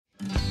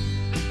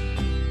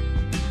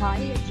Hi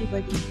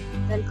everybody,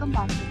 welcome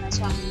back to my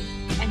channel,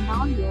 and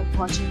now you are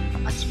watching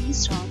a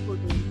 3-star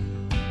hotel.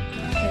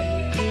 The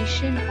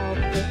location of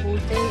the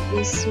hotel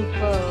is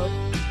superb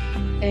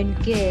and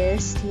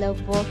guests love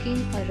walking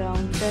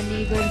around the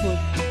neighborhood.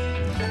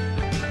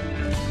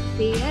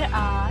 There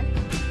are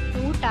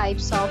 2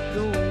 types of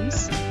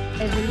rooms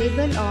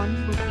available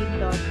on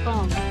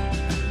booking.com.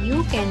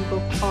 You can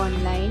book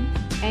online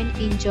and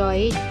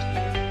enjoy it.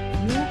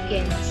 You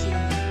can see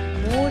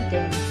more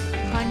than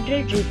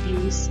 100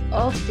 reviews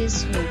of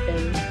this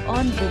hotel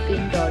on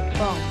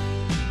booking.com.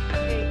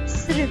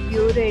 Its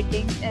review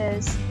rating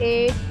is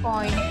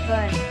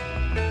 8.1,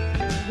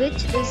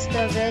 which is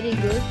the very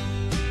good.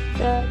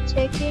 The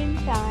check-in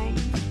time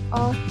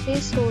of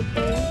this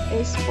hotel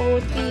is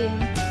 4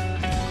 p.m.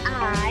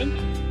 and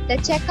the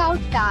checkout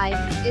time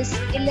is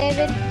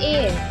 11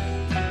 a.m.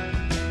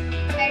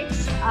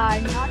 Pets are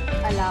not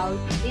allowed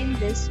in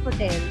this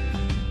hotel.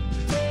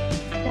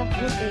 The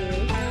hotel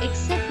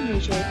accepts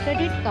major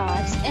credit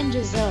cards and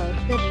reserves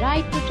the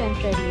right to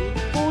temporarily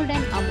hold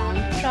an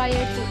amount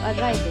prior to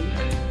arrival.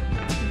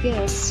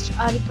 Guests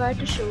are required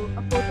to show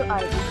a photo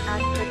ID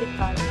and credit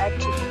card at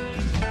check-in.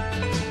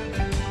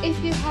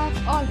 If you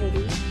have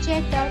already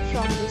checked out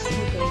from this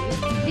hotel,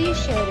 please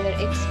share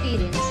your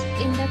experience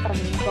in the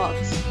comment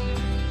box.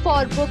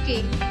 For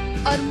booking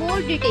or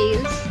more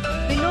details,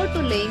 below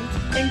to link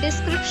in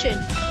description.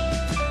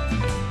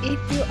 If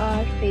you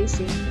are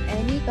facing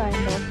any kind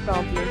of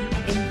problem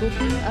in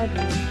booking a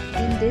room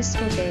in this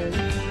hotel,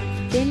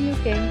 then you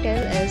can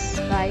tell us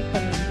by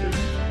commenting.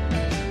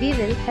 We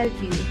will help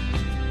you.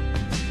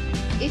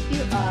 If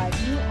you are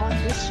new on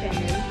this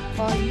channel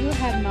or you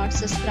have not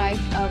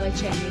subscribed our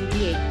channel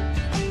yet,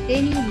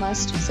 then you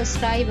must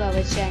subscribe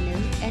our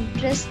channel and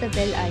press the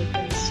bell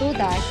icon so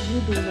that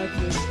you do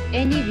not miss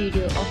any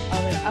video of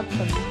our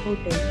upcoming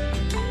hotel.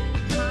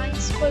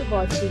 Thanks for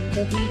watching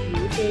the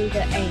video till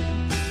the end.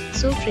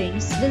 So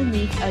friends, we'll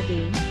meet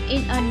again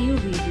in a new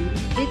video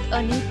with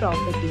a new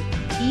property.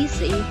 Be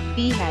safe,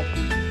 be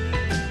happy.